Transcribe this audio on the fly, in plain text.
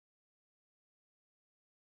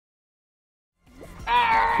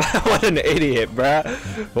What an idiot, bruh.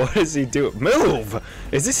 What is he doing? Move!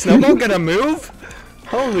 Is this snowball gonna move?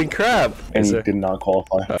 Holy crap. And he did not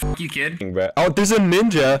qualify. You kid? Oh, there's a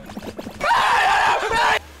ninja.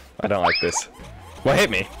 I don't like this. What hit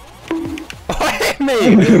me? What hit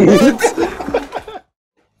me? What?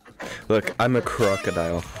 Look, I'm a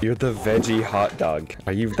crocodile. You're the veggie hot dog.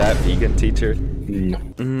 Are you that vegan, teacher? No.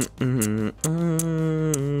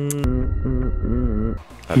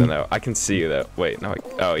 I don't know. I can see you though. Wait, no.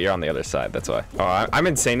 Oh, you're on the other side. That's why. Oh, I'm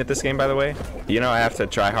insane at this game, by the way. You know I have to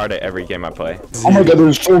try hard at every game I play. Oh my god,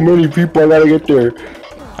 there's so many people. I gotta get there.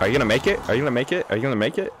 Are you gonna make it? Are you gonna make it? Are you gonna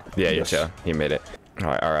make it? Yeah, yes. You made it.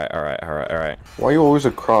 Alright. Why are you always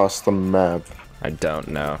across the map? I don't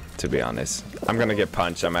know, to be honest. I'm gonna get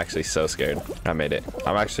punched. I'm actually so scared. I made it.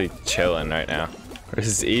 I'm actually chilling right now. This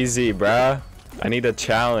is easy, bruh. I need a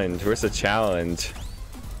challenge. Where's the challenge?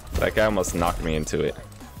 That guy almost knocked me into it.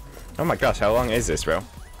 Oh my gosh, how long is this, bro?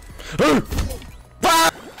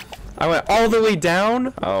 I went all the way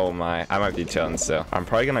down? Oh my, I might be chilling still. I'm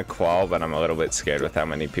probably gonna qual, but I'm a little bit scared with how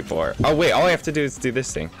many people are. Oh wait, all I have to do is do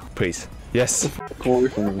this thing. Please. Yes.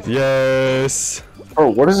 Yes. Oh,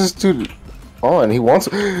 what is this dude on? He wants...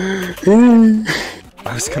 I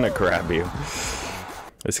was gonna grab you.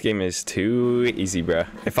 This game is too easy, bruh.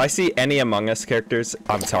 If I see any Among Us characters,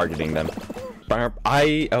 I'm targeting them.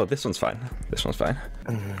 Oh, this one's fine. This one's fine.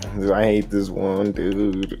 I hate this one,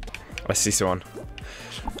 dude. I see someone.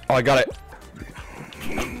 Oh, I got it.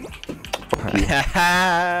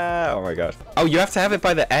 Oh my god. Oh, you have to have it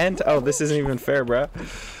by the end? Oh, this isn't even fair, bro.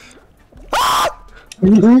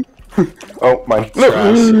 Oh my.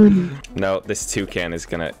 No, this toucan is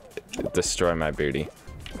gonna destroy my booty.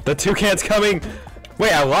 The toucan's coming!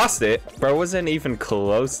 Wait, I lost it? Bro, it wasn't even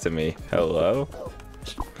close to me. Hello?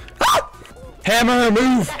 Hammer,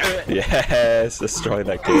 move! Yes, destroy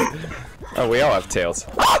that kid. Oh, we all have tails.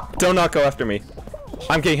 Do not go after me.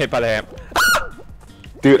 I'm getting hit by the ham.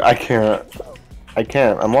 Dude, I can't.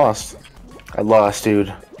 I'm lost. I lost,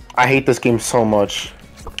 dude. I hate this game so much.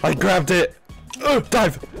 I grabbed it.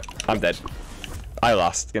 Dive. I'm dead. I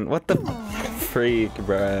lost. What the freak,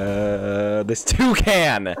 bruh? This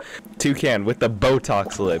toucan. Toucan with the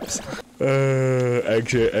Botox lips.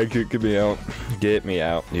 Exit, get me out. Get me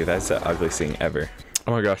out. Dude, that's the ugliest thing ever.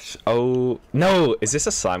 Oh my gosh. Oh, no. Is this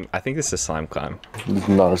a slime? I think this is a slime climb. This is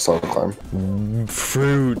not a slime climb.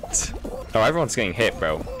 Fruit. Oh, everyone's getting hit,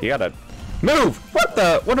 bro. You gotta move. What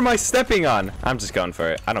the? What am I stepping on? I'm just going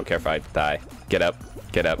for it. I don't care if I die. Get up.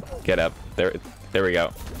 Get up. Get up. There we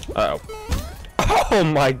go. Uh-oh. Oh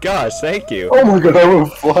my gosh, thank you. Oh my god, I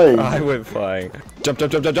went flying. I went flying. Jump,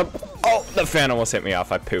 jump, jump, jump, jump. Oh, the fan almost hit me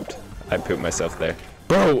off. I pooped. I pooped myself there.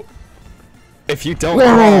 Bro, if you don't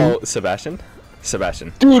call Sebastian.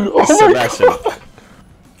 Dude, oh Sebastian. My god.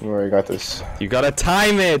 Alright, I got this. You gotta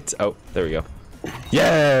time it. Oh, there we go.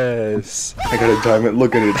 Yes. I gotta time it.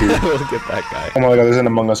 Look at it, dude. Look at that guy. Oh my god, there's an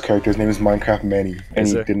Among Us character. His name is Minecraft Manny, and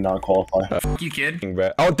he did not qualify. You kid?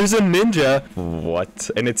 Oh, there's a ninja. What?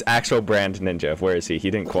 And it's actual brand ninja. Where is he? He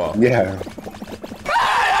didn't qualify. Yeah.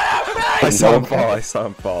 I saw him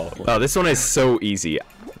fall. Oh, this one is so easy.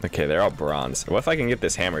 Okay, they're all bronze. What if I can get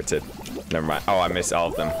this hammer to... Never mind. Oh, I missed all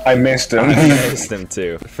of them. I missed him. I missed him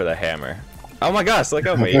too for the hammer. Oh my gosh, look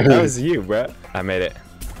at me. That was you, bro. I made it.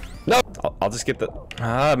 No! I'll just get the...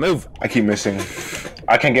 move! I keep missing.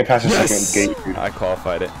 I can't get past the second gate, dude. I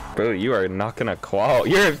qualified it. Bro, you are not gonna qual.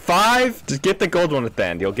 You're at 5? Just get the gold one at the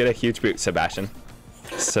end. You'll get a huge boot, Sebastian.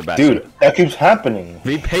 Dude, that keeps happening.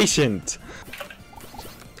 Be patient.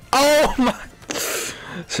 Oh my...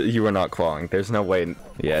 So you were not qualling. There's no way.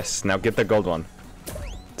 Yes. Now get the gold one.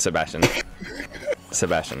 Sebastian.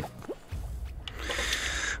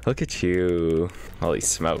 Look at you. Holy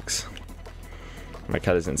smokes. My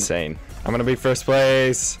cut is insane. I'm gonna be first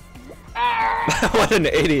place. What an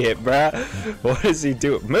idiot, bruh. What is he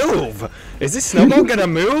doing? Move! Is this snowball gonna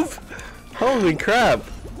move? Holy crap.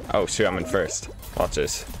 Oh shoot, I'm in first. Watch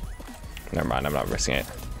this. Never mind, I'm not risking it.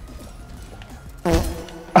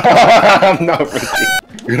 I'm not risking.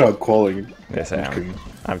 You're not qualling. Yes, I am.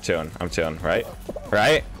 I'm chilling, right?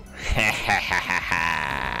 Right?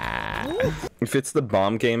 If it's the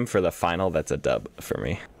bomb game for the final, that's a dub for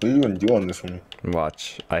me. What are you gonna do on this one?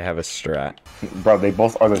 Watch, I have a strat. Bro, they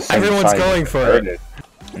both are the same. Everyone's size. going for it.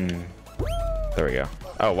 There we go.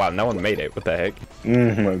 Oh wow, no one made it. What the heck?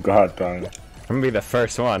 Oh my god, dog. I'm gonna be the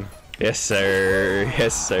first one. Yes, sir.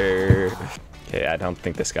 Yes, sir. Okay, I don't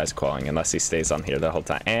think this guy's qualling unless he stays on here the whole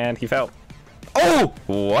time. And he fell. Oh!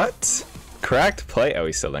 What? Cracked play? Oh,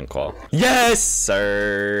 he still didn't qual. Yes,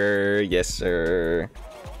 sir. Yes, sir.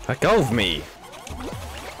 Let go of me.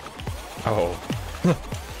 Oh.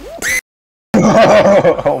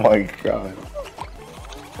 Oh my god.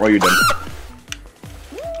 Oh, you're done.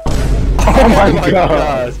 Oh my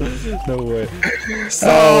god. No way.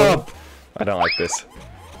 Stop! I don't like this.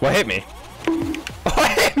 What hit me?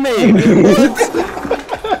 What hit me? What?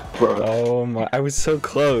 Bro. Oh my, I was so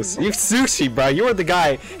close. You sushi, bro. You were the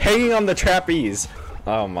guy hanging on the trapeze.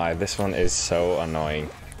 Oh my, this one is so annoying.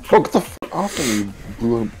 Bro, get the f off of me,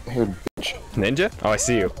 blue-haired bitch. Ninja? Oh, I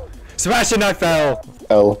see you. Sebastian, I fell.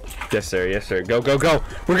 L. Yes, sir. Yes, sir. Go, go, go.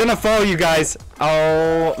 We're gonna follow you guys.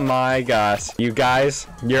 Oh my gosh. You guys,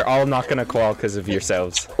 you're all not gonna qual because of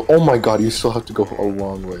yourselves. Oh my god, you still have to go a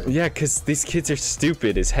long way. Yeah, because these kids are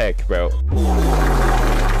stupid as heck, bro.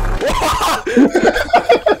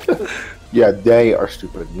 Yeah, they are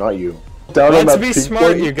stupid, not you. Let's be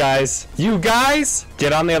smart, you guys. You guys,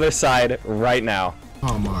 get on the other side right now.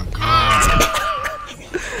 Oh my god.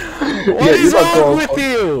 What is wrong with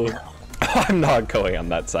you? I'm not going on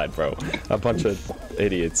that side, bro. A bunch of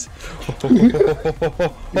idiots. Bro,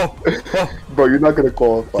 you're not gonna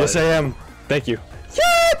qualify. Yes, I am. Thank you.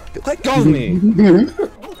 Yeah! Let go of me.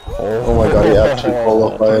 Oh my god, he actually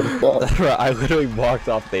qualified. Bro, I literally walked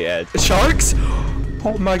off the edge. Sharks?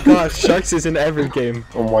 Oh my gosh, Sharks is in every game.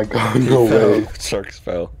 Oh my god, no way. Sharks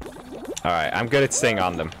fell. Alright, I'm good at staying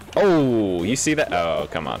on them. Oh, you see that? Oh,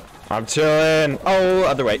 come on. I'm chilling. Oh,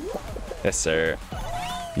 other way. Yes, sir.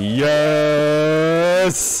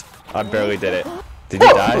 Yes! I barely did it. Did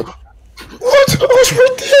you die? What? I was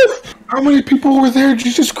right there! How many people were there?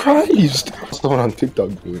 Jesus Christ! What's someone on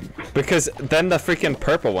TikTok doing? Because then the freaking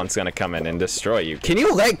purple one's gonna come in and destroy you. Can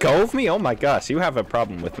you let go of me? Oh my gosh, you have a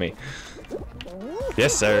problem with me.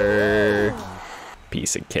 Yes, sir.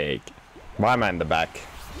 Piece of cake. Why am I in the back?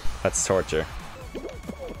 That's torture.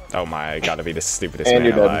 Oh my, I gotta be the stupidest man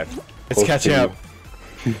alive. It's catching up.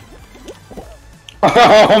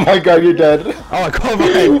 Oh my god, you're dead. Oh, I caught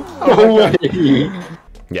mine. No way.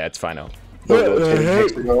 Yeah, it's final.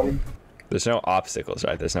 Oh, There's no obstacles,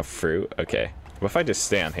 right? There's no fruit. Okay. What if I just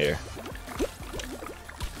stand here?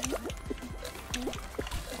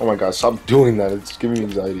 oh my god, stop doing that. It's giving me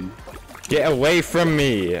anxiety. Get away from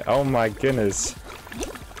me. Oh my goodness.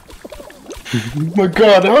 Oh my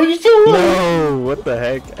god, how are you still alive? No, what the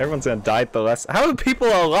heck? Everyone's gonna die at the last. How are people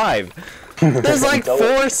alive? There's like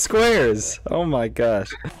 4 squares. Oh my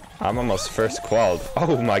gosh. I'm almost first qualled.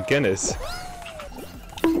 Oh my goodness.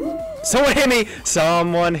 Someone hit me!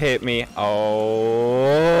 Someone hit me.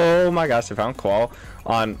 Oh my gosh, I found qual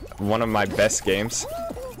on one of my best games.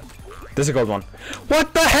 There's a gold one.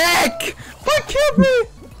 What the heck? What killed me?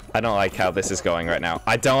 I don't like how this is going right now.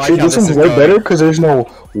 I don't like how this is going. This is way better because there's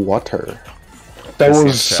no water. That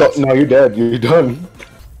was so. No, you're dead. You're done.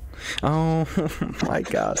 Oh my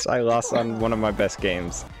gosh, I lost on one of my best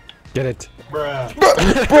games. Get it. Bruh.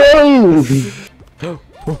 Bro!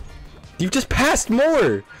 You just passed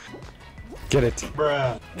more! Get it.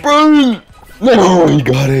 Bruh. Bro! No, he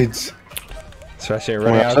got it. Especially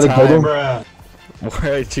running out of time. Bruh.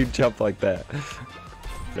 Why did you jump like that?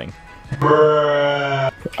 Thing.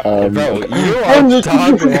 Bruh. Bro, you are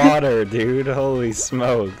dog water, dude. Holy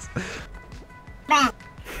smokes.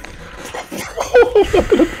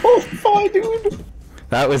 Oh, dude.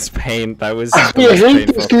 That was pain. That was. I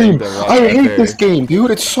hate this game. I hate this game,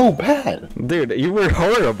 dude. It's so bad. Dude, you were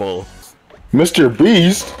horrible. Mr.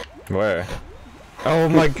 Beast. Where? Oh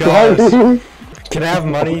my gosh. Can I have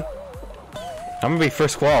money? I'm gonna be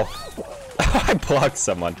first qual. I blocked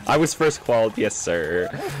someone. I was first qual. Yes, sir.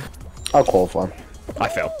 I'll qualify. I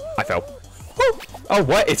fell. I fell. Woo! Oh,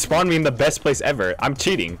 what? It spawned me in the best place ever. I'm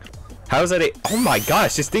cheating. How is that a— oh my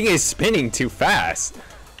gosh, this thing is spinning too fast.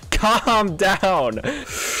 Calm down.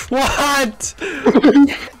 What?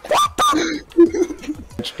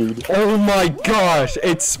 Oh my gosh,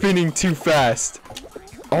 it's spinning too fast.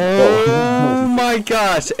 Oh my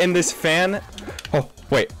gosh, and this fan— oh,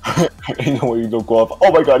 wait. Ain't no way you don't qualify.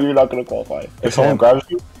 Oh my god, you're not gonna qualify. If someone grabs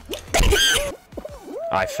you.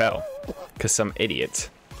 I fell. Because some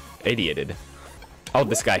idioted. Oh,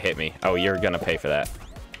 this guy hit me. Oh, you're gonna pay for that.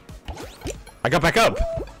 I got back up.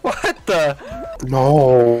 What the?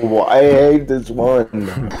 No, I hate this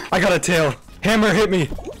one. I got a tail. Hammer hit me.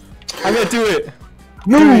 I'm gonna do it.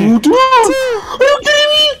 No, dude. Are you kidding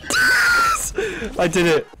me? I did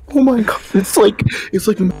it. Oh my god, it's like.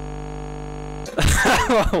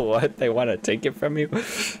 What? They want to take it from you?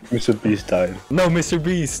 Mr. Beast died. No, Mr.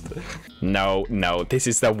 Beast. No, this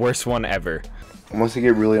is the worst one ever. Unless you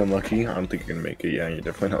get really unlucky, I don't think you're gonna make it. Yeah, you're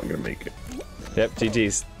definitely not gonna make it. Yep,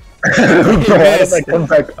 GG's. Bro, how did I come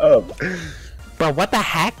back up? Bro, what the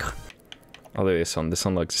heck? Oh, look at this one. This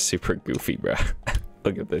one looks super goofy, bro.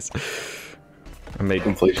 Look at this. I made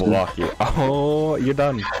Inflation. block you. Oh, you're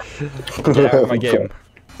done. Get out of my game.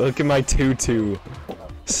 Look at my 2-2.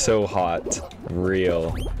 So hot.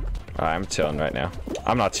 Real. I'm chilling right now.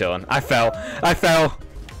 I'm not chilling. I fell. I fell.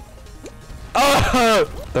 Oh!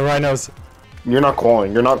 The rhinos. You're not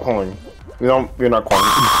calling. You're not calling. You're not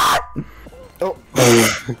calling. Oh.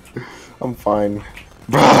 I'm fine.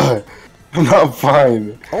 Bruh. I'm not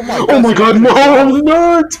fine. Oh my god. Oh my god, no, I'm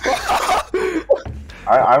not!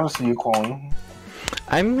 I don't see you calling.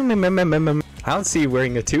 I don't see you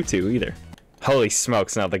wearing a tutu either. Holy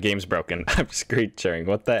smokes, now the game's broken. I'm screen sharing.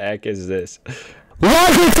 What the heck is this?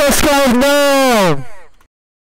 Like and subscribe now!